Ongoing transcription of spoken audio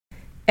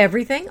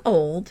Everything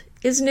old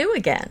is new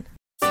again.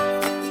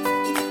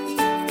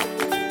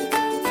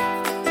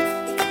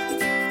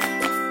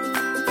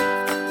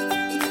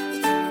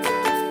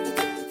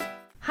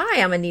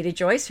 Hi, I'm Anita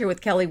Joyce here with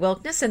Kelly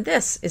Wilkness, and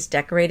this is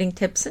Decorating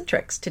Tips and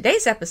Tricks.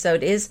 Today's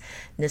episode is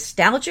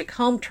Nostalgic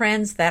Home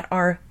Trends That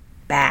Are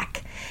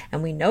Back.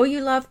 And we know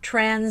you love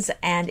trends,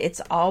 and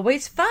it's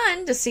always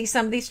fun to see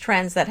some of these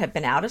trends that have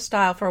been out of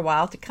style for a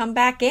while to come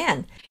back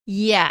in.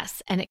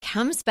 Yes, and it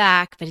comes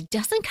back, but it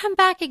doesn't come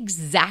back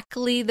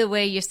exactly the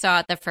way you saw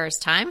it the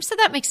first time, so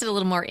that makes it a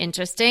little more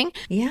interesting.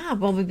 Yeah,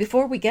 well,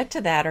 before we get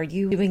to that, are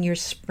you doing your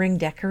spring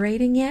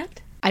decorating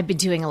yet? I've been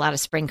doing a lot of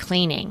spring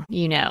cleaning.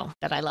 You know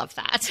that I love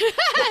that.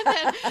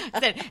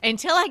 then,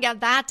 until I get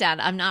that done,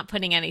 I'm not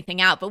putting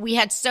anything out. But we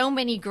had so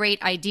many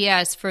great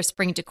ideas for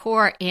spring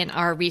decor in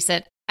our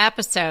recent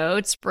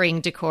episode,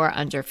 Spring Decor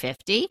Under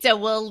 50. So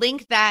we'll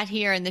link that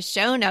here in the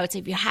show notes.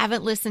 If you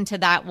haven't listened to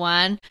that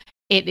one,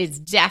 it is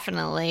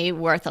definitely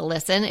worth a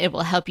listen. It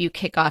will help you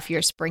kick off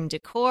your spring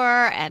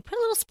decor and put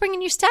a little spring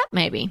in your step,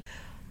 maybe.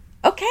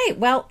 Okay,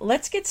 well,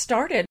 let's get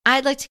started.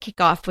 I'd like to kick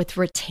off with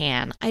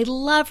rattan. I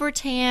love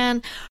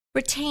rattan.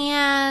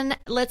 Rattan,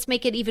 let's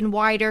make it even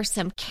wider,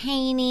 some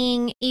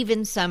caning,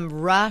 even some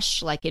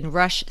rush, like in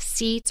rush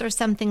seats or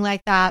something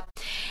like that.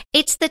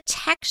 It's the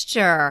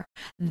texture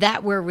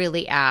that we're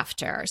really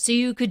after. So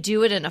you could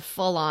do it in a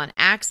full-on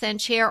accent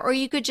chair, or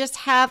you could just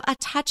have a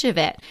touch of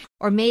it.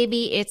 Or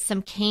maybe it's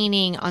some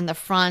caning on the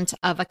front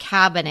of a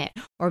cabinet,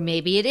 or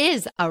maybe it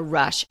is a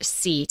rush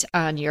seat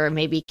on your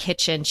maybe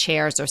kitchen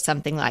chairs or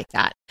something like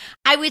that.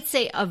 I would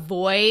say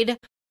avoid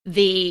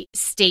the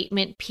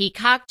statement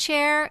peacock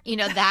chair. You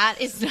know, that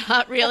is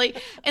not really,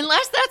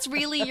 unless that's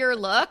really your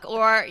look,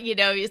 or, you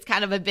know, it's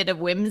kind of a bit of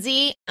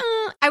whimsy.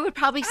 I would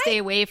probably stay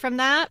away from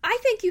that. I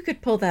think you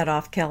could pull that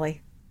off,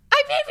 Kelly.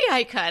 Maybe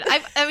I could.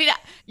 I mean,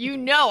 you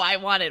know, I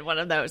wanted one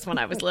of those when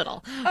I was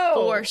little,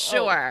 for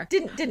sure.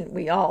 Didn't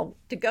we all?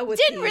 To go with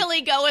didn't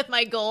really go with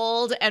my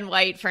gold and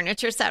white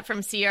furniture set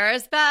from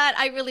Sears, but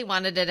I really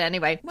wanted it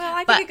anyway. Well,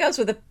 I think it goes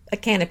with a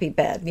canopy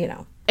bed, you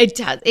know. It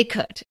does. It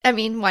could. I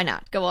mean, why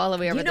not? Go all the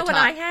way over the top. You know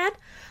what I had?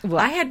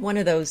 What? I had one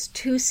of those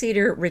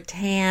two-seater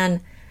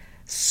rattan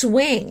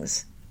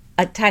swings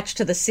attached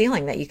to the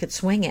ceiling that you could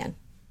swing in.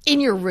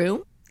 In your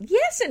room?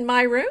 Yes, in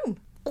my room.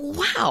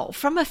 Wow.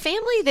 From a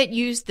family that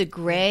used the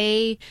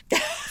gray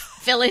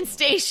fill-in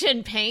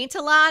station paint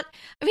a lot.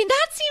 I mean,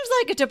 that seems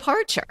like a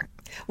departure.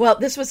 Well,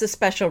 this was a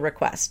special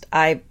request.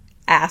 I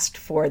asked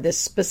for this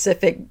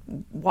specific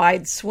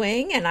wide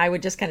swing, and I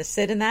would just kind of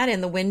sit in that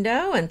in the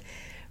window and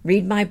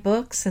read my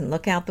books and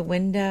look out the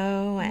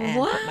window and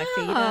put my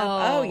feet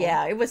up. Oh,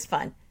 yeah, it was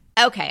fun.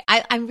 Okay,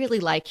 I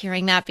really like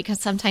hearing that, because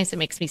sometimes it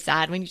makes me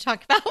sad when you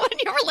talk about when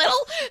you were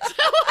little.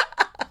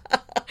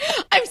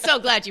 So I'm so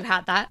glad you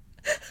had that.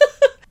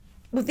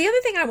 Well, the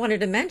other thing I wanted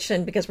to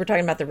mention, because we're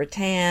talking about the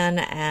rattan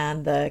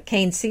and the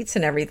cane seats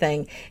and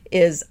everything,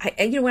 is,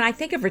 when I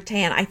think of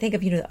rattan, I think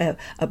of,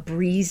 a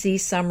breezy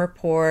summer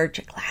porch,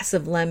 a glass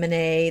of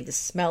lemonade, the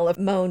smell of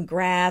mown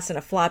grass, and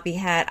a floppy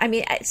hat. I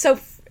mean, so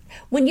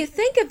when you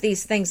think of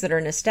these things that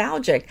are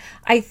nostalgic,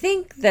 I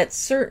think that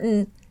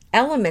certain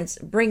elements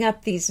bring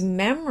up these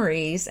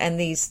memories and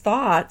these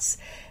thoughts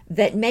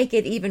that make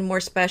it even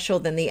more special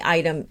than the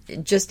item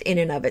just in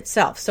and of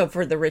itself. So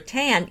for the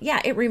rattan,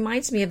 yeah, it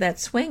reminds me of that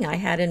swing I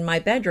had in my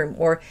bedroom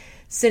or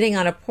sitting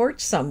on a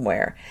porch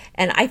somewhere.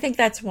 And I think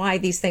that's why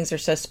these things are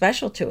so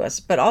special to us,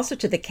 but also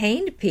to the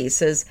caned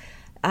pieces.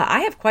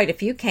 I have quite a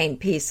few caned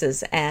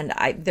pieces, and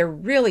they're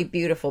really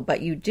beautiful,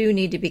 but you do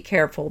need to be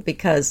careful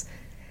because,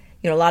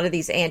 a lot of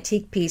these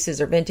antique pieces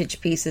or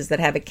vintage pieces that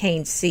have a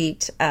cane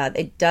seat,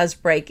 it does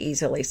break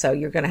easily. So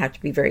you're going to have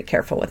to be very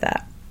careful with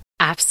that.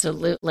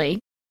 Absolutely.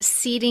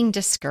 Seating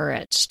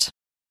discouraged.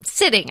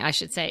 Sitting, I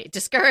should say,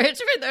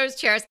 discouraged for those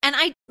chairs. And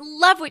I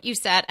love what you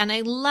said. And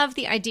I love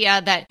the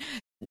idea that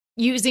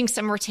using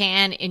some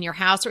rattan in your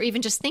house, or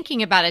even just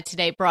thinking about it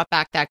today, brought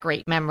back that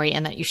great memory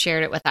and that you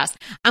shared it with us.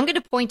 I'm going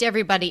to point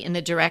everybody in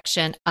the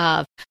direction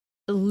of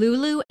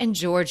Lulu and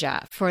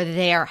Georgia for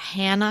their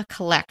Hannah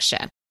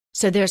collection.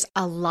 So there's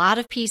a lot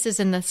of pieces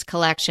in this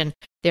collection.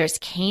 There's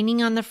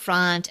caning on the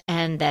front,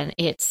 and then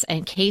it's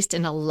encased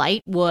in a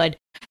light wood.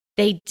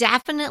 They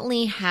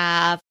definitely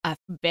have a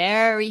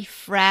very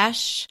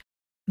fresh,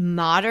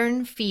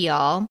 modern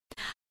feel,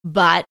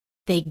 but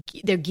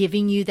they're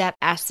giving you that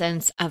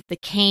essence of the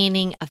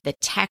caning, of the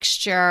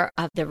texture,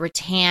 of the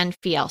rattan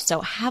feel.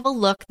 So have a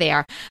look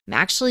there. I'm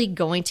actually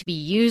going to be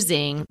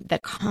using the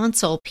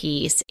console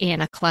piece in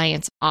a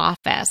client's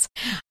office.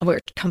 We're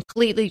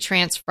completely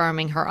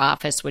transforming her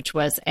office, which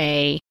was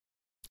a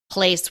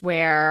place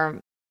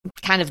where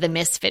kind of the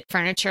misfit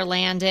furniture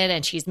landed,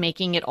 and she's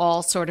making it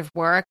all sort of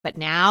work. But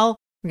now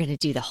we're going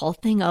to do the whole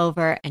thing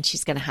over, and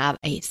she's going to have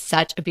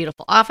such a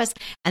beautiful office.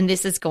 And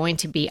this is going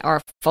to be our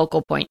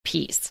focal point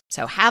piece.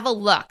 So have a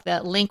look.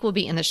 The link will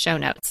be in the show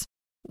notes.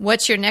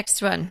 What's your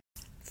next one?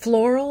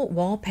 Floral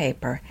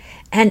wallpaper.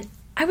 And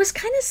I was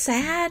kind of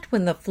sad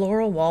when the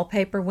floral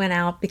wallpaper went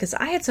out, because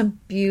I had some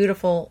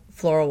beautiful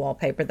floral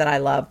wallpaper that I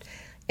loved.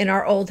 in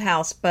our old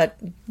house, but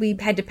we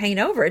had to paint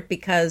over it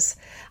because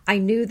I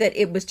knew that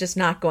it was just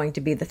not going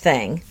to be the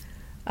thing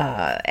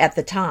at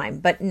the time.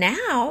 But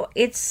now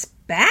it's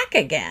back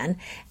again,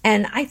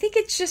 and I think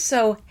it's just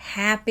so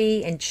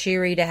happy and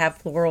cheery to have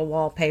floral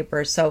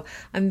wallpaper. So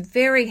I'm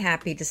very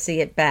happy to see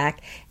it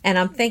back, and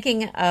I'm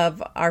thinking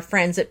of our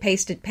friends at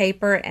Pasted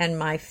Paper and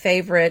my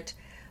favorite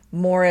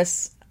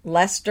Morris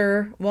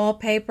Lester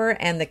wallpaper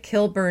and the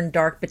Kilburn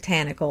Dark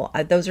Botanical.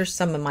 Those are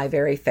some of my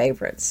very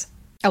favorites.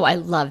 Oh, I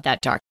love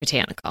that Dark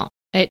Botanical.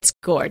 It's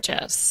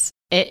gorgeous.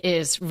 It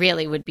is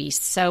really would be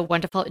so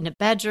wonderful in a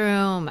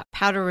bedroom, a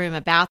powder room,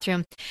 a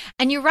bathroom.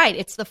 And you're right.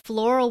 It's the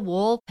floral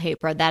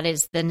wallpaper that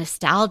is the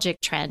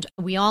nostalgic trend.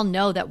 We all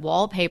know that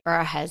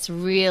wallpaper has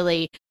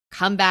really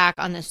come back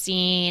on the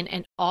scene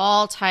in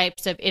all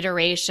types of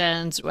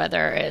iterations,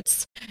 whether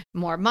it's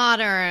more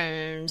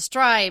modern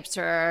stripes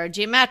or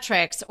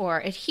geometrics or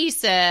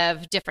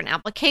adhesive, different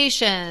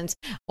applications,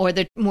 or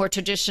the more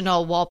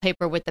traditional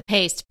wallpaper with the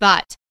paste.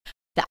 But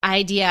the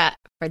idea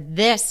for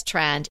this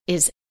trend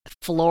is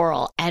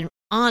floral and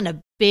on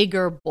a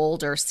bigger,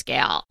 bolder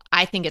scale.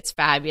 I think it's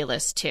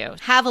fabulous too.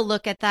 Have a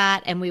look at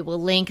that, and we will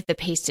link the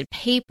pasted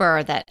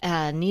paper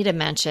that Nita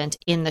mentioned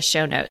in the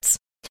show notes.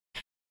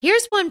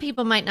 Here's one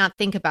people might not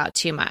think about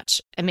too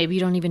much, and maybe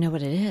you don't even know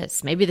what it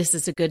is. Maybe this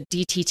is a good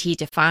DTT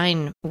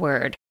define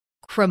word.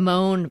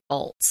 Cremone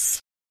bolts.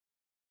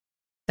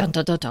 Dun,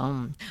 dun, dun,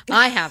 dun.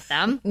 I have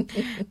them.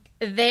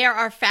 They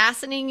are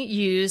fastening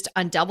used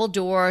on double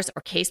doors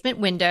or casement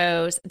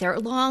windows. They're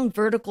long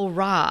vertical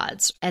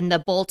rods, and the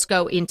bolts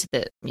go into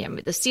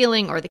the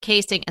ceiling or the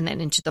casing and then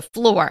into the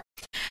floor.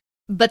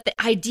 But the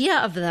idea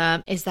of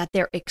them is that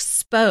they're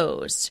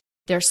exposed.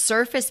 They're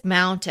surface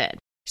mounted,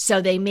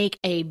 so they make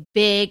a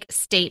big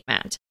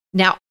statement.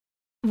 Now,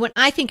 when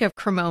I think of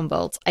Cremone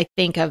bolts, I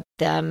think of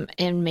them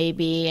in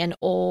maybe an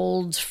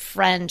old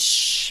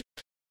French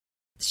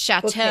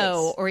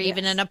chateau or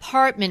even an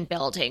apartment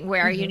building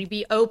where you'd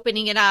be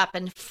opening it up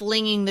and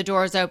flinging the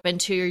doors open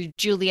to your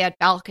Juliet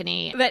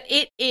balcony. But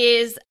it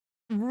is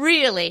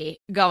really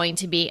going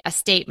to be a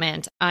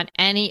statement on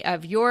any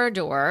of your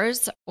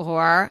doors,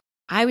 or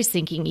I was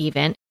thinking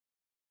even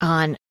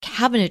on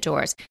cabinet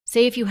doors.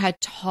 Say if you had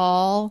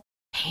tall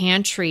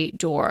pantry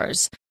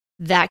doors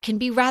that can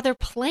be rather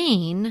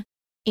plain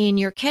in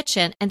your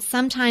kitchen, and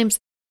sometimes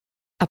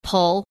a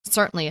pull,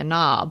 certainly a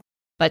knob,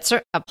 but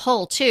a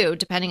pull too,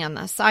 depending on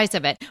the size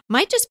of it,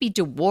 might just be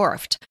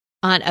dwarfed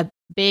on a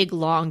big,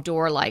 long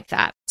door like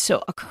that.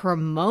 So a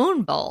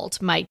Cremone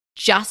bolt might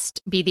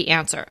just be the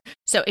answer.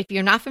 So if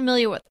you're not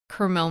familiar with what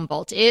Cremone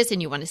bolt is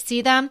and you want to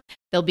see them,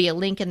 there'll be a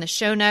link in the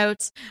show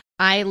notes.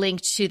 I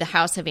linked to the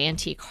House of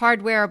Antique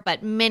Hardware,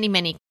 but many,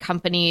 many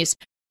companies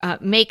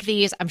make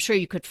these. I'm sure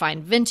you could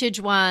find vintage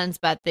ones,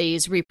 but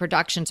these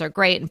reproductions are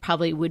great and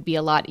probably would be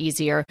a lot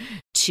easier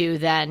to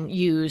then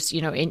use,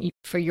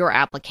 for your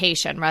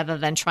application rather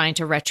than trying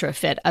to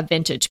retrofit a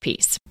vintage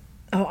piece.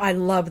 Oh, I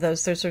love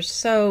those. Those are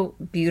so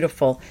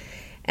beautiful.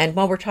 And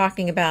while we're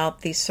talking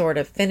about these sort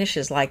of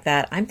finishes like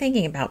that, I'm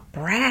thinking about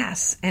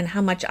brass and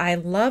how much I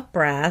love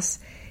brass.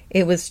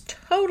 It was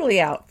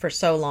totally out for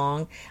so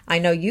long. I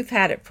know you've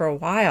had it for a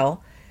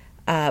while.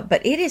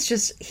 But it is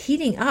just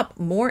heating up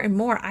more and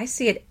more. I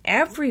see it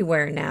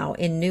everywhere now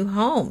in new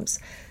homes.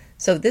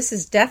 So this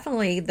is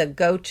definitely the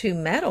go-to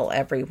metal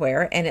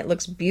everywhere, and it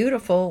looks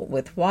beautiful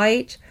with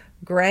white,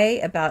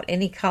 gray, about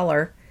any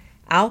color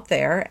out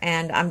there,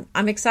 and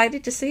I'm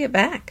excited to see it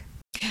back.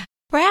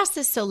 Brass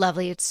is so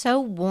lovely. It's so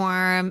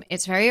warm.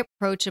 It's very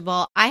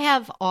approachable. I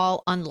have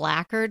all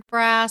unlacquered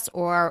brass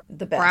or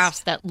the best. Brass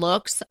that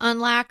looks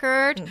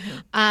unlacquered.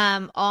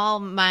 All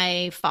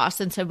my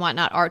faucets and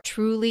whatnot are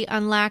truly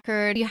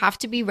unlacquered. You have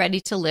to be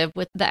ready to live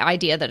with the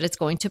idea that it's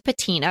going to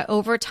patina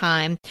over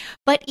time.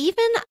 But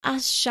even a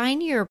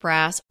shinier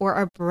brass or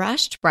a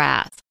brushed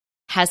brass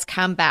has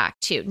come back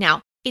too.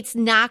 Now, it's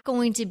not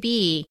going to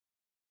be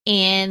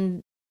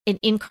in an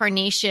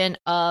incarnation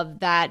of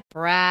that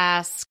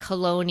brass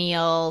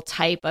colonial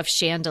type of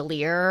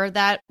chandelier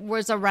that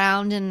was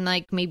around in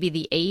like maybe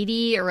the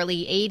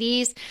early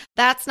 80s.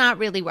 That's not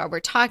really what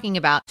we're talking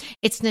about.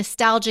 It's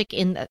nostalgic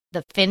in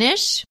the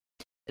finish.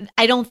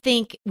 I don't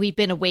think we've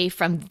been away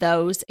from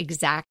those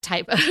exact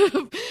type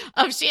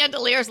of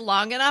chandeliers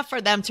long enough for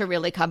them to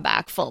really come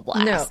back full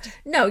blast.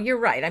 No, you're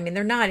right. I mean,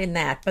 they're not in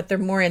that, but they're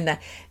more in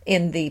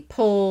the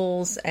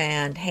pulls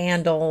and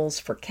handles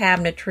for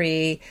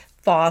cabinetry,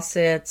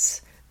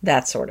 faucets,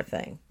 that sort of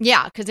thing.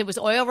 Yeah, because it was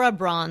oil rub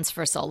bronze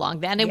for so long.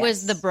 Then it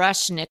was the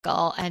brushed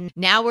nickel, and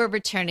now we're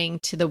returning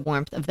to the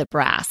warmth of the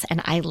brass,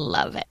 and I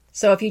love it.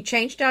 So if you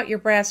changed out your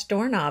brass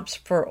doorknobs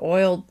for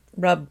oil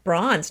rub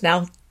bronze,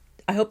 now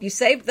I hope you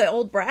saved the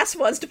old brass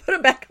ones to put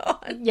them back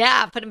on.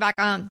 Yeah, put them back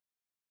on.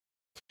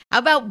 How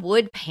about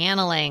wood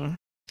paneling?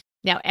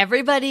 Now,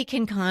 everybody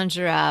can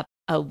conjure up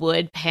a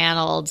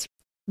wood-paneled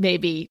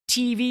maybe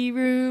TV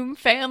room,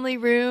 family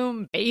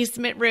room,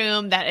 basement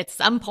room that at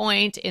some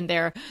point in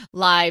their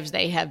lives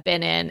they have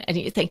been in. And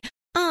you think,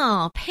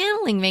 oh,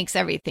 paneling makes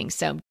everything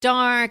so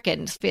dark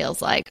and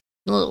feels like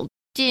a little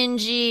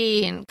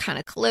dingy and kind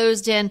of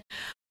closed in.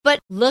 But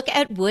look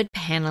at wood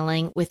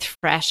paneling with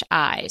fresh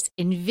eyes.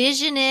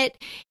 Envision it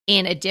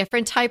in a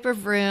different type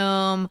of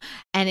room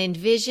and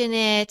envision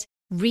it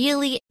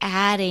really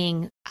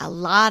adding a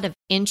lot of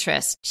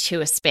interest to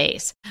a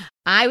space.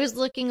 I was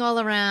looking all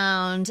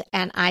around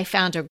and I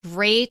found a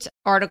great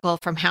article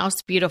from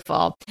House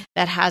Beautiful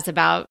that has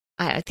about,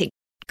 I think,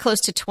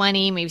 close to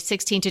 20, maybe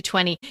 16 to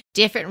 20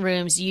 different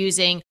rooms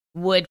using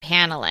wood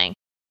paneling.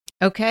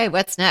 Okay,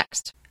 what's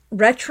next?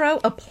 Retro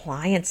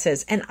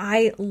appliances. And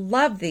I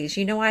love these.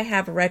 You know, I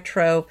have a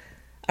retro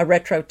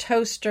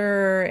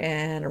toaster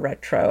and a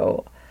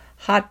retro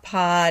hot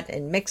pot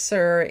and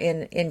mixer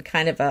in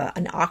kind of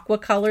an aqua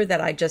color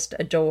that I just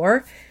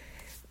adore.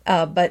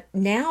 But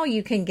now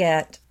you can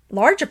get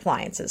large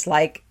appliances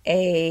like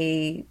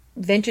a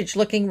vintage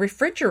looking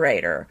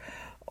refrigerator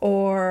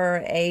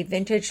or a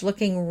vintage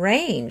looking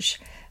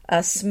range.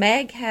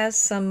 Smeg has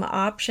some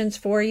options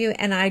for you.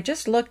 And I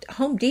just looked,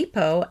 Home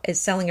Depot is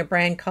selling a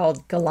brand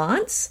called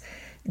Galanz,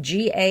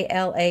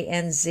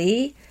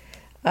 Galanz,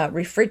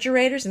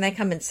 refrigerators, and they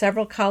come in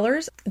several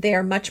colors. They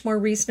are much more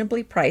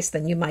reasonably priced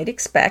than you might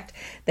expect.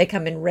 They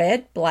come in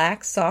red,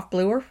 black, soft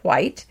blue, or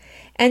white.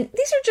 And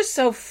these are just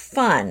so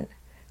fun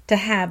to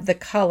have the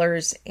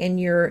colors in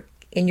your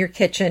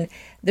kitchen.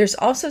 There's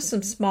also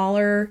some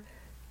smaller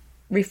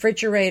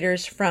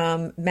refrigerators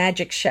from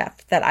Magic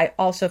Chef that I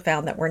also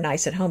found that were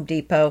nice at Home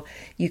Depot.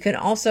 You can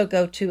also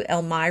go to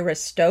Elmira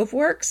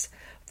Stoveworks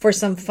for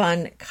some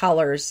fun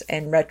colors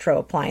and retro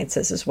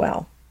appliances as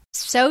well.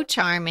 So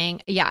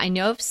charming. Yeah, I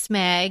know of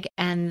Smeg,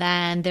 and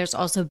then there's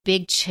also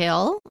Big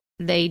Chill.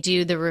 They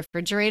do the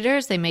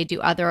refrigerators. They may do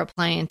other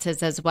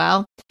appliances as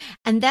well.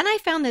 And then I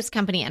found this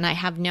company, and I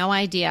have no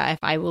idea if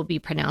I will be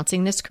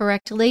pronouncing this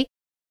correctly.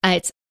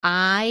 It's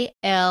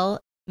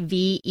ILVE.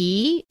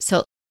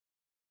 So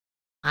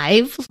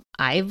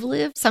I've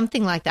lived,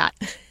 something like that.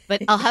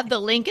 But I'll have the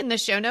link in the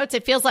show notes.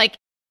 It feels like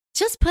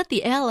just put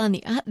the L on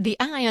the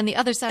I on the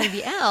other side of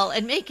the L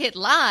and make it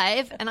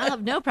live, and I'll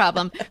have no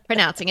problem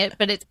pronouncing it.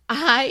 But it's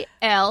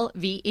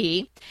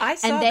ILVE. I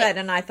saw that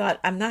and I thought,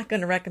 I'm not going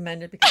to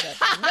recommend it because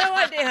I have no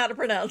idea how to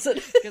pronounce it.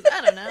 Because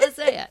I don't know how to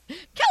say it.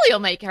 Kelly will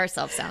make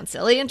herself sound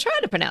silly and try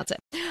to pronounce it.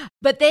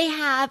 But they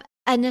have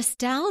a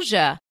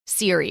nostalgia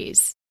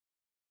series.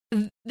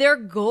 They're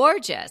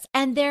gorgeous,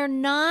 and they're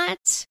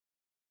not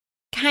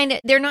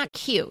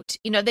cute.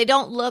 You know, they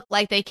don't look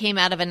like they came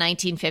out of a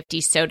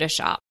 1950s soda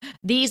shop.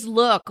 These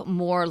look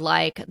more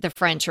like the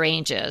French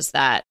ranges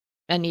that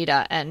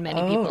Anita and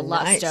many people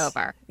lust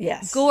over.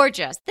 Yes.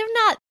 Gorgeous. They're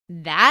not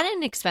that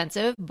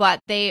inexpensive, but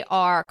they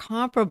are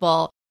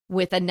comparable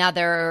with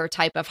another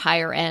type of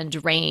higher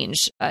end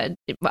range, a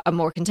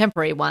more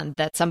contemporary one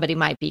that somebody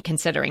might be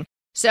considering.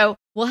 So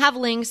we'll have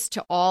links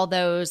to all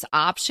those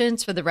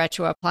options for the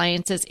retro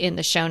appliances in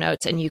the show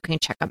notes, and you can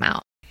check them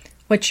out.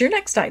 What's your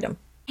next item?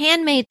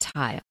 Handmade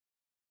tile.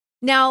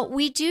 Now,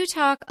 we do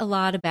talk a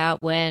lot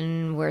about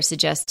when we're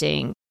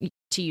suggesting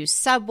to use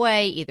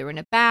Subway, either in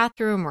a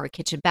bathroom or a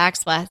kitchen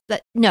backsplash.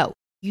 But no,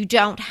 you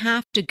don't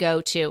have to go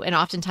to, and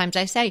oftentimes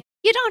I say,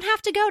 you don't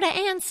have to go to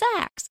Ann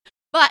Sachs.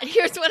 But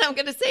here's what I'm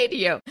going to say to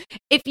you.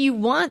 If you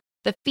want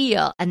the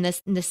feel and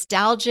this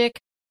nostalgic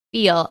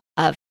feel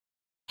of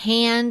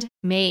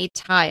handmade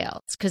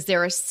tiles, because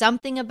there is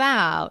something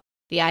about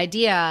the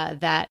idea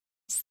that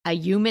a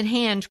human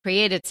hand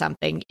created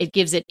something, it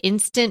gives it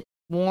instant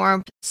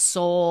warmth,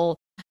 soul,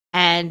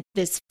 and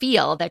this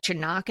feel that you're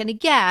not going to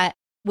get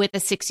with a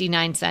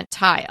 69-cent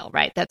tile,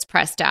 right? That's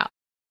pressed out.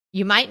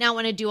 You might not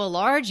want to do a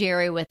large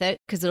area with it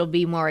because it'll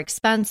be more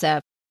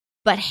expensive,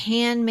 but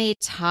handmade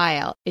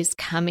tile is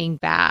coming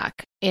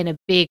back in a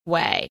big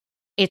way.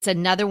 It's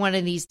another one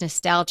of these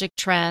nostalgic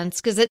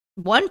trends because at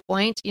one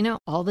point, you know,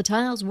 all the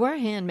tiles were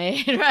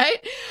handmade,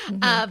 right?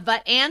 Mm-hmm.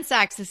 But Ann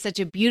Sachs is such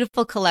a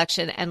beautiful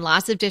collection and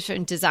lots of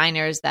different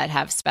designers that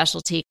have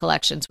specialty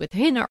collections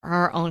within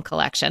her own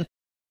collection.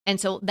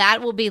 And so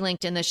that will be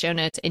linked in the show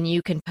notes and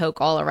you can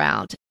poke all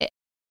around.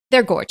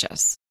 They're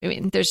gorgeous. I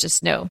mean, there's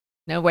just no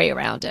way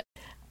around it.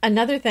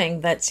 Another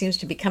thing that seems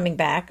to be coming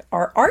back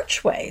are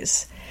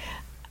archways.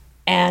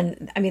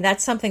 And I mean,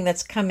 that's something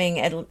that's coming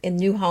in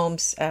new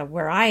homes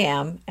where I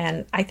am.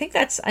 And I think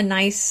that's a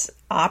nice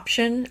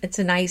option. It's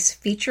a nice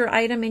feature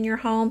item in your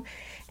home.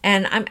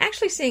 And I'm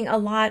actually seeing a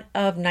lot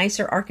of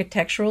nicer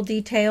architectural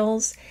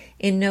details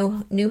in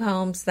new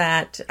homes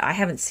that I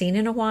haven't seen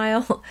in a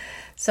while.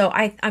 So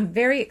I'm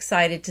very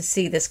excited to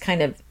see this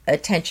kind of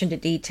attention to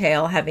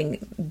detail,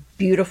 having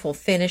beautiful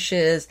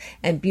finishes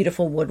and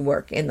beautiful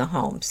woodwork in the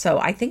home. So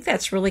I think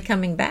that's really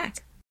coming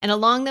back. And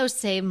along those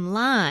same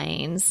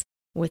lines,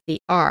 with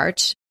the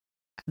arch,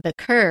 the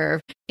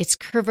curve, it's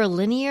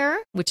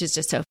curvilinear, which is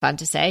just so fun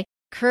to say,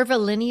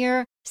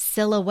 curvilinear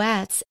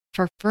silhouettes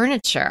for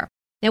furniture.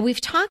 Now, we've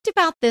talked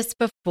about this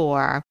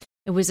before.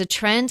 It was a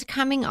trend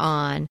coming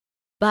on,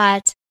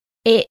 but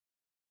it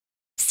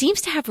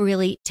seems to have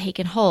really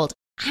taken hold.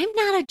 I'm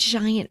not a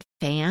giant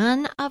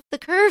fan of the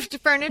curved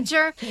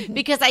furniture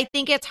because I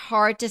think it's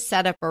hard to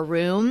set up a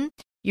room.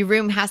 Your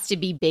room has to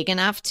be big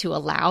enough to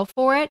allow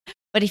for it.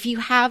 But if you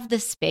have the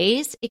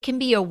space, it can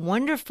be a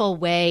wonderful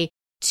way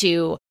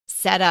to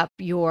set up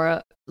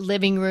your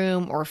living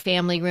room or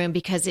family room,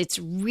 because it's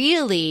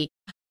really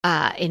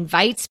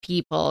invites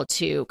people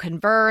to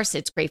converse.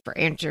 It's great for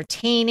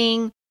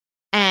entertaining.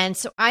 And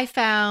so I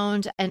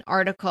found an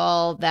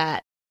article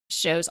that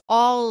shows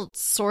all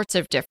sorts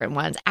of different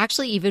ones,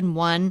 actually even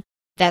one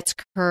that's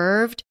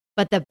curved,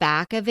 but the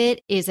back of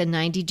it is a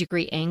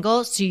 90-degree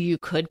angle. So you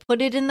could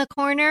put it in the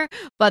corner,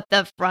 but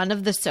the front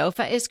of the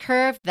sofa is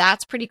curved.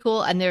 That's pretty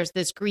cool. And there's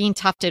this green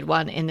tufted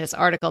one in this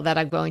article that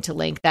I'm going to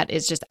link that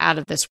is just out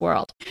of this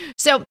world.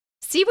 So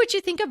see what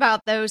you think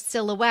about those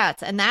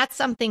silhouettes. And that's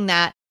something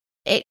that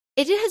it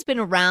has been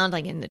around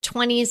like in the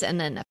 20s, and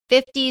then the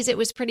 50s, it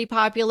was pretty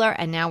popular.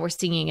 And now we're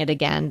seeing it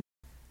again.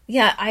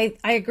 Yeah, I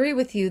agree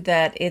with you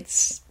that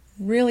it's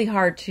really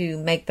hard to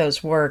make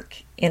those work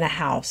in a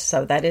house.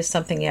 So that is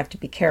something you have to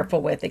be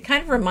careful with. It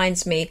kind of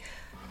reminds me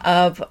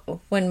of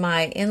when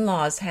my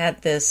in-laws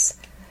had this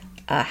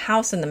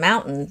house in the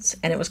mountains,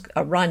 and it was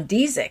a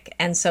Rondezic.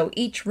 And so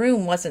each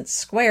room wasn't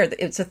square.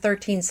 It's a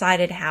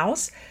 13-sided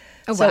house.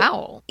 Oh, so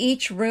wow.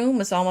 Each room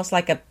was almost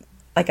like a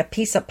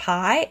piece of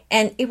pie,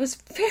 and it was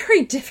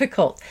very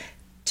difficult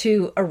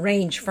to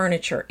arrange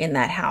furniture in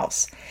that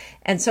house.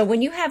 And so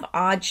when you have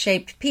odd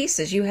shaped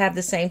pieces, you have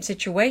the same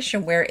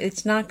situation where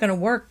it's not going to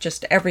work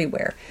just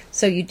everywhere.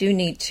 So you do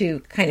need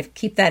to kind of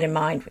keep that in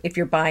mind if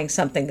you're buying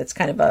something that's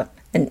kind of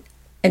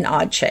an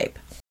odd shape.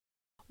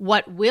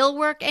 What will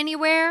work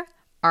anywhere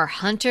are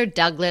Hunter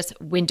Douglas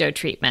window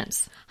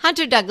treatments.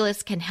 Hunter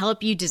Douglas can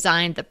help you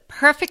design the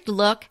perfect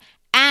look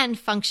and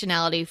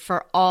functionality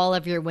for all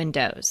of your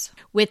windows.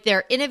 With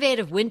their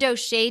innovative window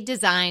shade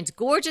designs,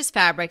 gorgeous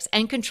fabrics,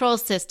 and control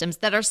systems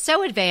that are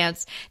so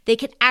advanced, they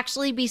can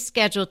actually be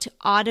scheduled to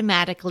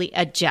automatically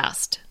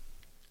adjust.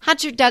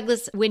 Hunter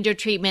Douglas window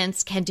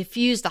treatments can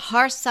diffuse the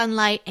harsh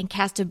sunlight and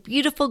cast a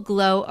beautiful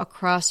glow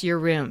across your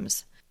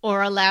rooms,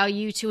 or allow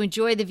you to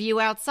enjoy the view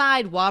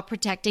outside while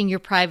protecting your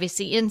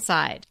privacy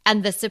inside.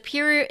 And the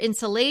superior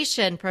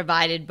insulation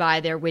provided by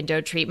their window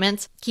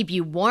treatments keep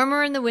you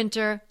warmer in the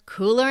winter,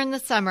 cooler in the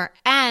summer,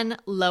 and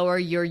lower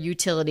your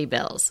utility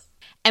bills.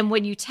 And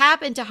when you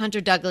tap into Hunter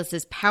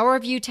Douglas's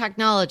PowerView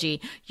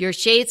technology, your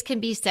shades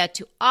can be set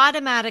to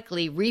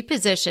automatically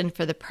reposition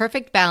for the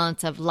perfect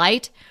balance of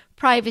light,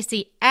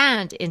 privacy,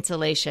 and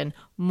insulation,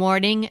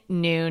 morning,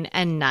 noon,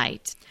 and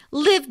night.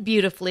 Live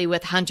beautifully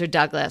with Hunter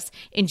Douglas.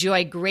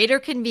 Enjoy greater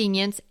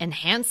convenience,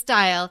 enhanced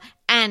style,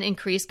 and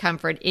increased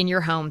comfort in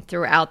your home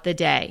throughout the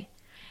day.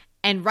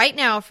 And right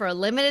now, for a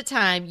limited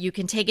time, you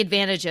can take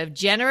advantage of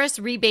generous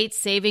rebate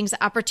savings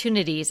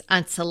opportunities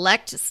on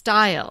select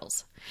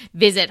styles.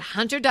 Visit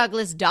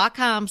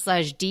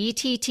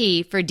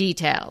hunterdouglas.com/DTT for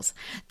details.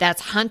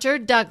 That's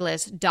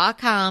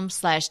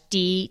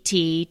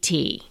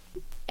hunterdouglas.com/DTT.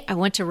 I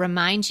want to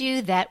remind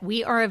you that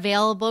we are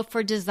available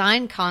for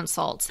design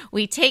consults.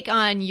 We take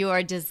on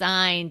your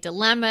design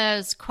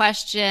dilemmas,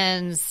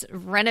 questions,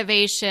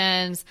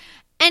 renovations,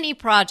 any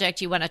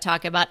project you want to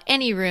talk about,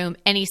 any room,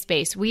 any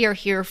space. We are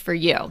here for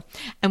you.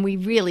 And we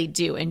really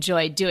do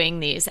enjoy doing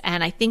these.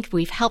 And I think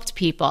we've helped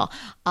people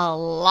a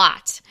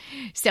lot.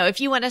 So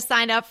if you want to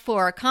sign up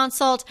for a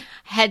consult,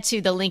 head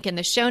to the link in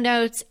the show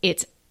notes.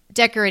 It's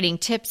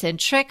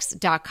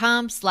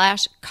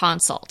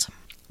decoratingtipsandtricks.com/consult.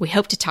 We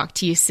hope to talk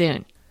to you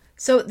soon.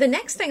 So the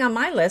next thing on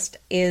my list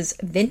is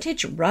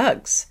vintage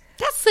rugs.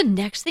 That's the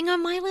next thing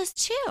on my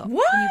list, too.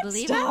 What? Can you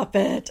believe Stop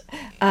it.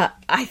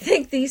 I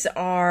think these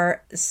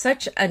are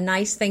such a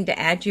nice thing to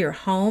add to your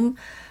home.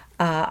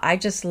 I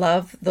just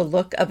love the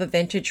look of a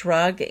vintage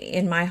rug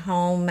in my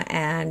home.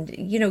 And,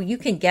 you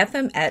can get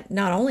them at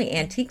not only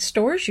antique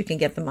stores, you can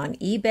get them on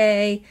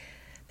eBay.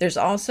 There's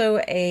also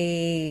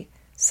a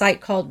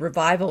site called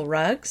Revival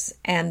Rugs,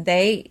 and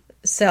they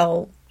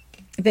sell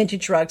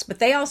vintage rugs, but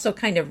they also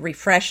kind of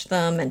refresh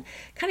them and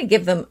kind of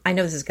give them, I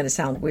know this is going to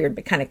sound weird,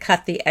 but kind of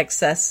cut the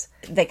excess.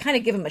 They kind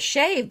of give them a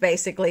shave,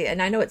 basically.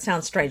 And I know it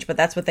sounds strange, but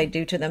that's what they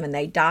do to them. And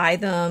they dye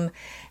them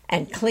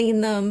and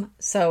clean them.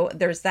 So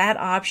there's that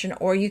option.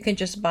 Or you can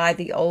just buy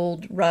the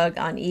old rug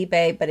on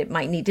eBay, but it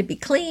might need to be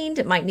cleaned.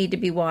 It might need to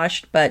be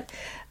washed, but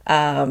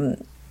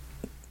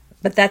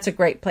that's a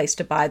great place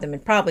to buy them,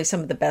 and probably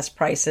some of the best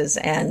prices.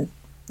 And,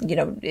 you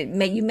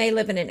may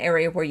live in an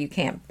area where you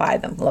can't buy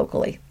them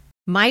locally.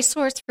 My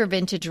source for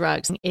vintage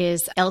rugs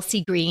is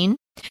Elsie Green.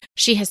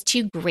 She has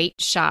 2 great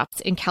shops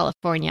in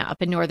California,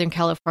 up in Northern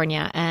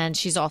California, and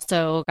she's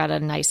also got a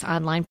nice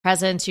online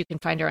presence. You can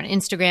find her on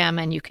Instagram,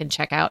 and you can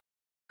check out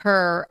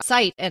her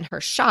site and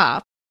her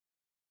shop.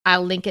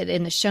 I'll link it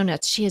in the show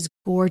notes. She has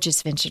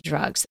gorgeous vintage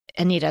rugs.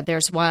 Anita,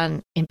 there's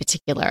one in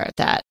particular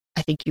that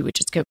I think you would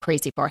just go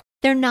crazy for.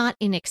 They're not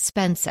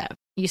inexpensive.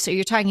 So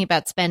you're talking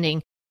about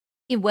spending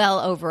well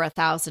over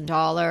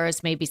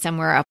 $1,000, maybe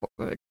somewhere up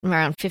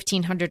around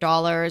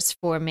 $1,500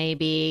 for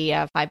maybe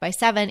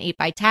 5x7,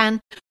 8x10,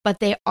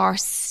 but they are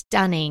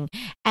stunning,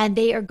 and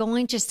they are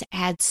going just to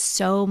add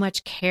so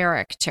much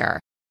character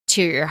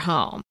to your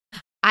home.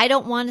 I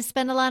don't want to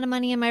spend a lot of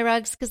money on my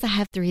rugs because I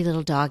have 3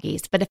 little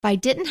doggies, but if I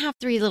didn't have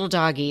 3 little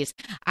doggies,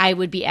 I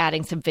would be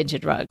adding some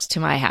vintage rugs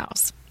to my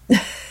house.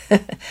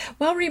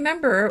 Well,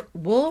 remember,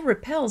 wool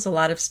repels a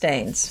lot of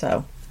stains,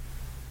 so...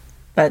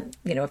 But,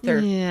 if they're...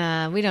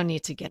 Yeah, we don't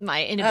need to get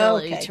my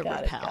inability to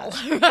repel.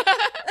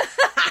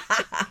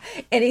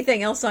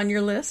 Anything else on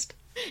your list?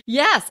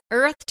 Yes,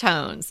 earth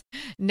tones.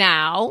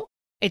 Now,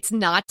 it's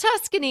not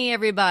Tuscany,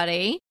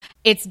 everybody.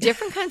 It's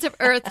different kinds of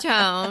earth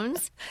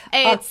tones.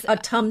 It's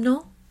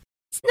autumnal?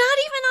 It's not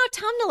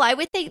even autumnal. I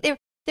would think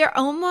they're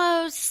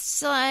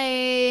almost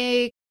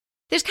like,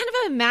 there's kind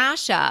of a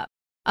mashup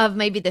of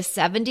maybe the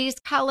 70s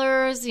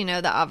colors, the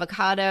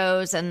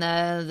avocados and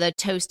the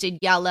toasted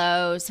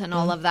yellows and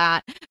all of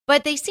that.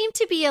 But they seem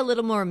to be a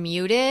little more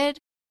muted.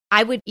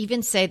 I would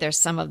even say there's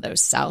some of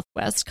those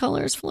Southwest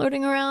colors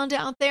floating around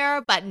out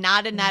there, but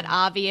not in that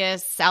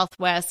obvious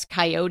Southwest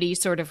coyote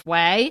sort of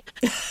way.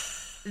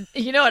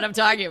 You know what I'm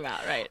talking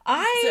about, right?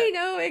 I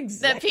know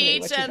exactly the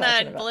peach what you're and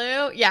talking the about.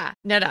 blue. Yeah,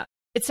 no.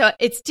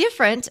 It's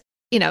different,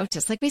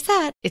 just like we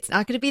said, it's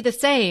not going to be the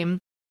same,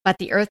 but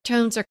the earth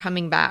tones are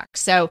coming back.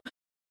 So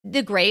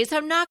the grays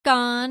are not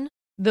gone.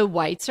 The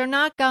whites are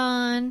not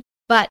gone,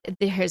 but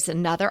there's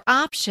another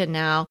option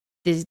now.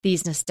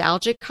 These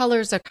nostalgic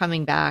colors are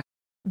coming back.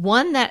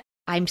 One that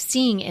I'm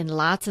seeing in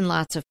lots and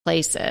lots of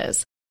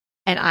places,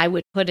 and I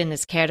would put in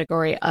this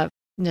category of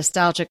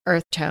nostalgic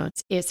earth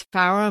tones, is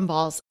Farrow &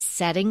 Ball's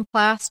setting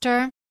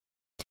plaster.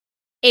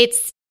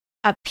 It's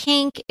a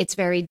pink. It's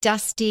very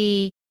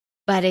dusty,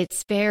 but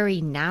it's very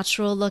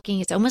natural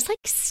looking. It's almost like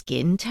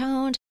skin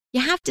toned.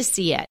 You have to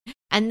see it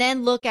and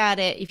then look at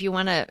it. If you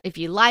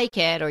like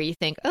it, or you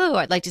think, oh,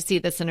 I'd like to see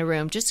this in a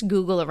room, just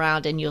Google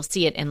around and you'll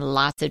see it in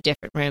lots of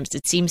different rooms.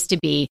 It seems to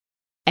be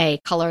a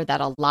color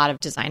that a lot of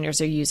designers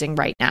are using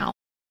right now.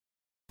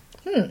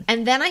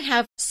 And then I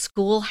have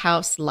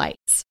schoolhouse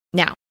lights.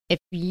 Now, if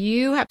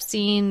you have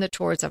seen the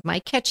tours of my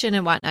kitchen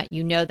and whatnot,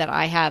 you know that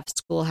I have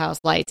schoolhouse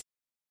lights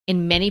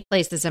in many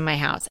places in my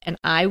house. And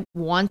I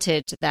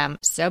wanted them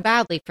so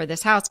badly for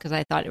this house because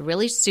I thought it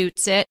really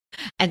suits it.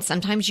 And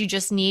sometimes you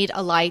just need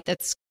a light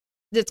that's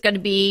going to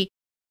be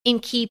in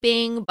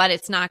keeping, but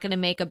it's not going to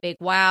make a big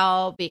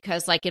wow,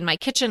 because like in my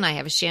kitchen, I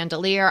have a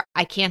chandelier.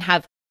 I can't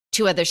have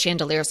two other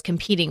chandeliers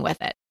competing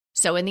with it.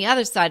 So in the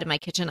other side of my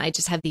kitchen, I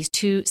just have these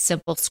two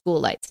simple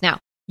school lights. Now,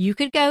 you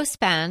could go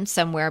spend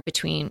somewhere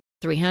between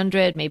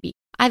 $300, maybe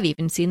I've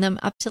even seen them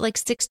up to like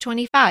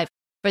 $625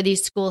 for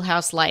these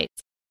schoolhouse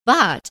lights.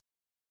 But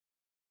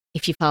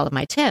if you follow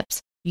my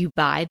tips, you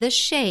buy the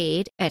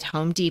shade at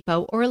Home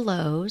Depot or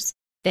Lowe's,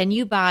 then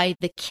you buy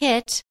the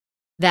kit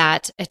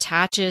that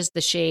attaches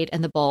the shade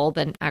and the bulb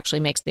and actually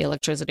makes the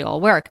electricity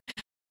all work,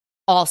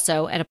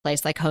 also at a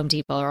place like Home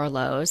Depot or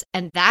Lowe's.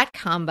 And that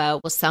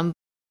combo will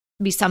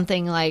be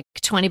something like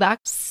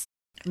 $20,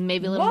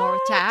 maybe a little more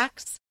with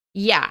tax.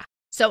 Yeah.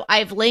 So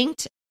I've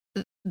linked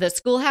the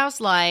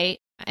schoolhouse light,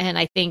 and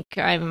I think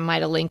I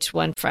might have linked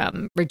one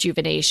from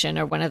Rejuvenation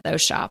or one of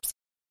those shops.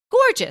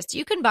 Gorgeous.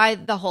 You can buy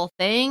the whole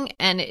thing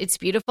and it's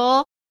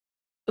beautiful,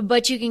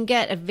 but you can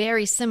get a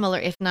very similar,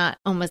 if not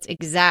almost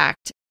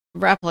exact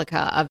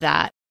replica of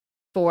that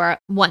for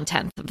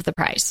 1/10 of the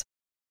price.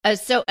 And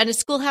a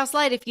schoolhouse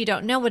light, if you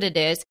don't know what it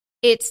is,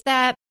 it's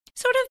that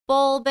sort of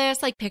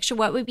bulbous, like picture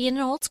what would be in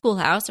an old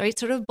schoolhouse, right?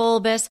 Sort of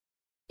bulbous,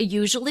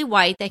 usually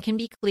white. They can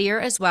be clear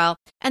as well.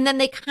 And then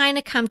they kind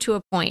of come to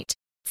a point.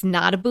 It's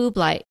not a boob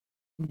light.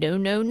 No,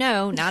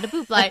 not a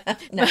boob light,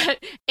 No.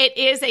 But it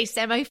is a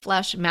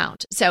semi-flush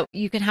mount. So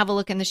you can have a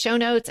look in the show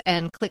notes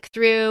and click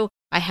through.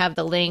 I have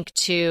the link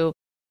to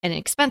an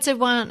expensive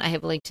one. I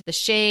have a link to the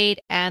shade,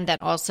 and then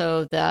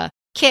also the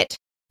kit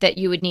that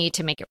you would need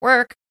to make it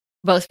work,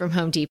 both from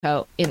Home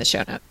Depot in the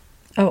show notes.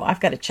 Oh, I've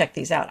got to check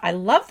these out. I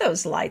love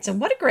those lights, and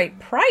what a great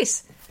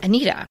price.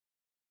 Anita,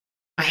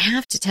 I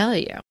have to tell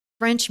you,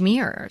 French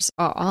mirrors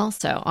are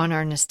also on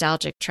our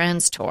Nostalgic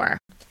Trends tour.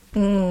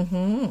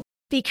 Mm-hmm.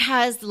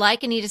 Because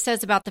like Anita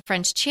says about the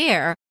French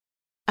chair,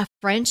 a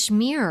French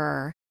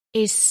mirror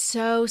is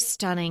so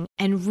stunning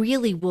and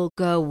really will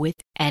go with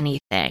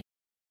anything.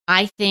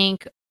 I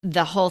think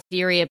the whole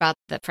theory about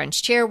the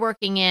French chair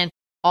working in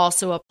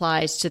also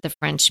applies to the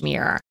French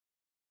mirror.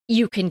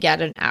 You can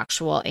get an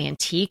actual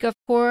antique, of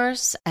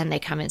course, and they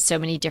come in so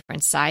many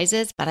different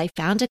sizes, but I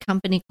found a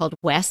company called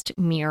West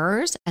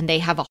Mirrors, and they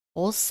have a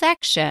whole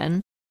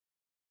section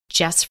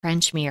just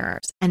French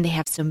mirrors, and they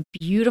have some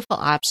beautiful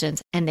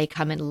options, and they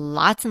come in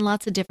lots and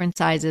lots of different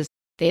sizes.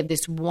 They have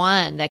this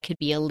one that could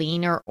be a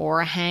leaner or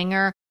a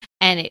hanger,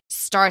 and it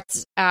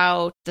starts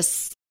out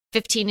the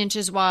 15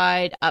 inches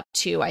wide up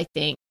to, I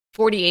think,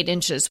 48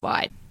 inches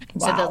wide.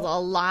 Wow. So there's a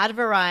lot of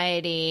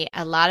variety,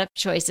 a lot of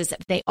choices.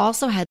 They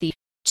also had the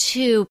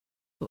two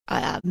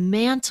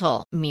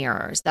mantle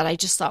mirrors that I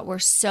just thought were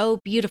so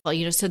beautiful.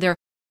 So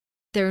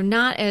they're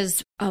not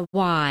as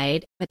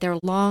wide, but they're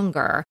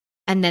longer.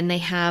 And then they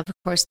have, of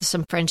course,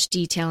 some French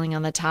detailing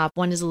on the top.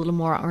 One is a little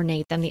more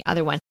ornate than the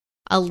other one.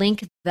 I'll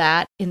link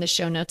that in the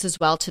show notes as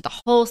well to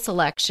the whole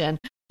selection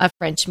of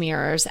French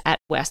mirrors at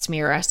West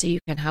Mirror, so you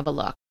can have a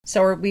look.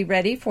 So are we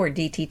ready for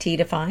DTT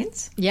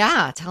Defines?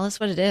 Yeah, tell us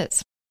what it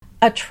is.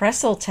 A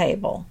trestle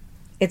table.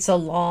 It's a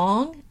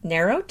long,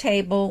 narrow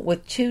table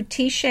with two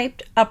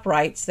T-shaped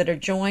uprights that are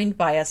joined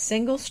by a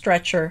single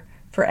stretcher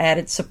for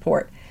added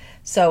support.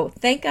 So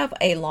think of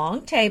a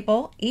long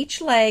table.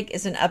 Each leg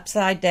is an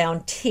upside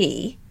down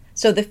T.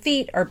 So the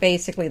feet are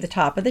basically the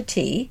top of the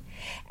T.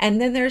 And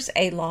then there's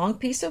a long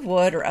piece of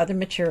wood or other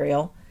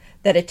material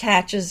that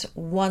attaches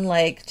one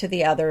leg to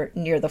the other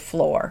near the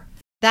floor.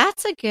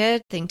 That's a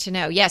good thing to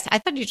know. Yes, I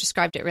thought you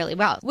described it really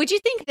well. Would you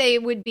think they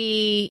would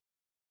be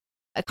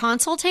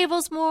console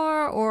tables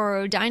more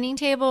or dining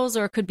tables,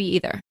 or it could be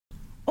either?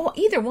 Oh,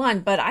 either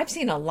one, but I've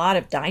seen a lot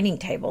of dining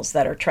tables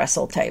that are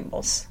trestle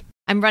tables.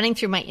 I'm running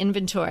through my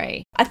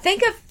inventory. I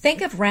think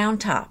of Round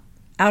Top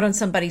out on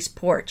somebody's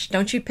porch.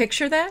 Don't you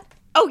picture that?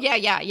 Oh,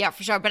 yeah,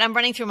 for sure. But I'm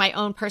running through my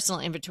own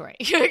personal inventory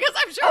because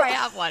I'm sure I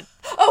have one.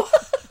 Oh,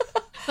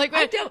 like,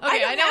 I know I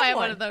have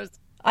one of those.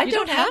 I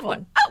don't have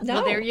one. Oh, no.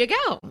 Well, there you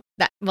go.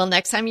 Well,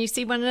 next time you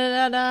see one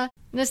at an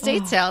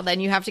estate sale, then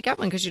you have to get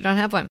one because you don't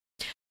have one.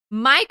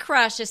 My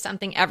crush is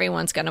something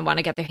everyone's going to want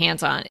to get their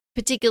hands on,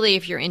 particularly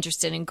if you're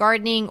interested in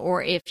gardening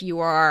or if you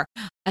are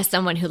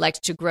someone who likes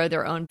to grow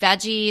their own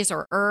veggies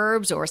or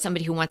herbs or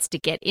somebody who wants to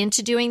get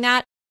into doing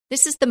that.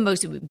 This is the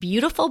most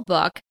beautiful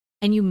book,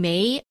 and you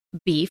may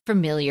be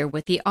familiar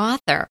with the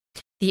author.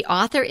 The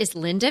author is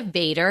Linda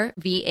Vater,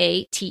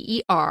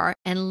 Vater,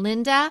 and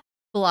Linda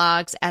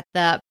blogs at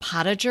the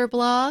Potager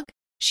blog.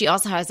 She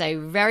also has a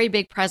very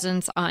big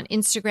presence on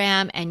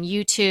Instagram and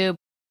YouTube.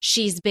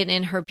 She's been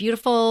in her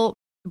beautiful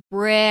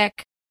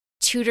brick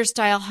Tudor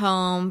style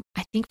home,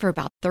 I think for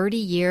about 30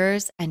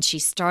 years. And she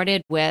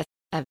started with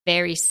a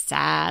very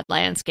sad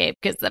landscape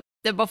because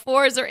the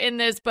befores are in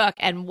this book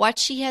and what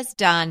she has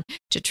done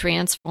to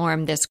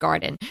transform this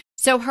garden.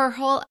 So her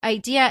whole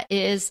idea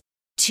is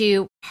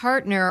to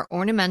partner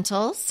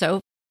ornamentals,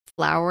 so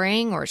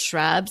flowering or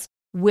shrubs,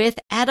 with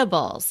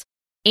edibles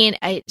in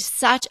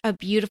such a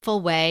beautiful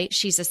way.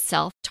 She's a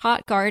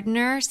self-taught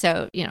gardener.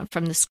 So,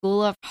 from the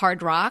school of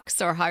hard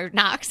rocks or hard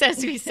knocks, as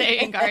we say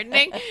in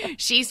gardening,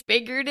 she's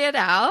figured it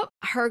out.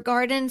 Her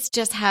gardens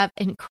just have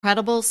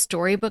incredible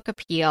storybook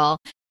appeal.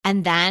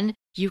 And then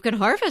you can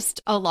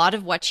harvest a lot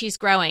of what she's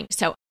growing.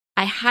 So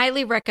I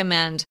highly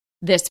recommend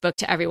this book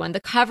to everyone. The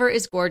cover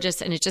is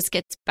gorgeous and it just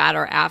gets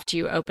better after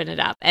you open it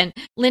up. And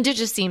Linda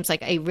just seems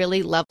like a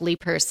really lovely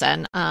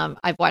person.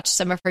 I've watched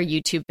some of her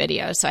YouTube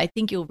videos, so I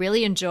think you'll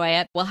really enjoy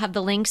it. We'll have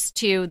the links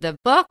to the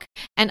book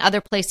and other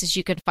places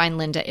you can find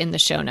Linda in the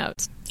show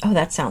notes. Oh,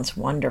 that sounds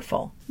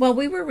wonderful. Well,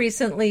 we were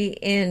recently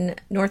in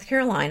North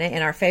Carolina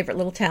in our favorite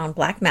little town,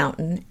 Black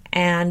Mountain,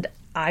 and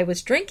I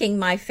was drinking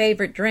my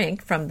favorite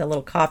drink from the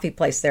little coffee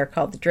place there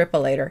called the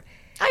Drippolator.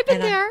 I've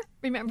been there.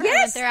 Remember, yes, I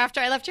went there after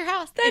I left your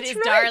house. That's it is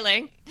right.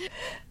 Darling.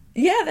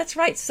 Yeah, that's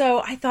right.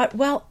 So I thought,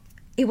 well,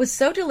 it was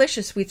so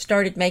delicious. We've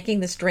started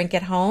making this drink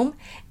at home,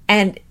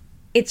 and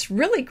it's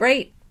really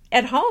great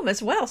at home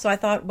as well. So I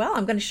thought, well,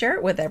 I'm going to share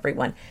it with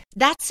everyone.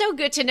 That's so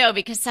good to know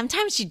because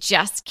sometimes you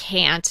just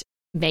can't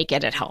make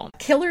it at home.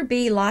 Killer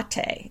Bee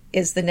Latte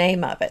is the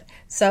name of it.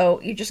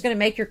 So you're just going to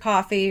make your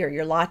coffee or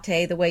your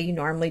latte the way you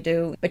normally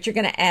do, but you're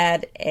going to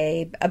add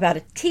about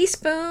a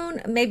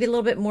teaspoon, maybe a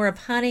little bit more of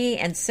honey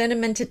and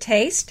cinnamon to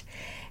taste,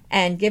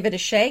 and give it a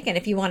shake. And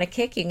if you want a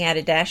kick, you can add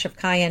a dash of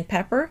cayenne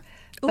pepper.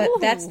 But Ooh,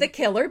 that's the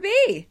Killer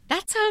Bee.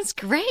 That sounds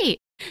great.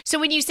 So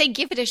when you say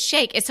give it a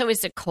shake, so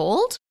is it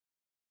cold?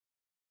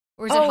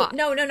 Or is it hot?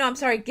 No, I'm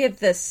sorry. Give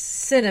the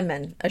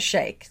cinnamon a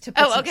shake to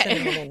put some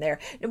cinnamon in there.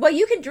 Well,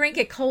 you can drink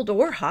it cold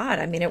or hot.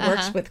 I mean, it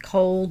works with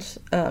cold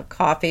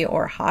coffee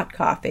or hot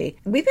coffee.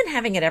 We've been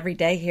having it every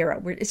day here.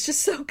 It's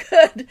just so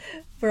good.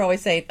 We're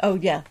always saying, oh,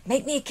 yeah,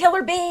 make me a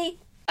Killer Bee.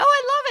 Oh,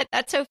 I love it.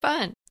 That's so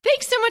fun.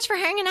 Thanks so much for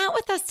hanging out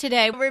with us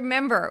today.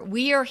 Remember,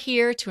 we are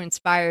here to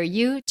inspire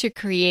you to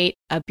create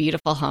a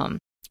beautiful home.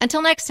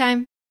 Until next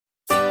time.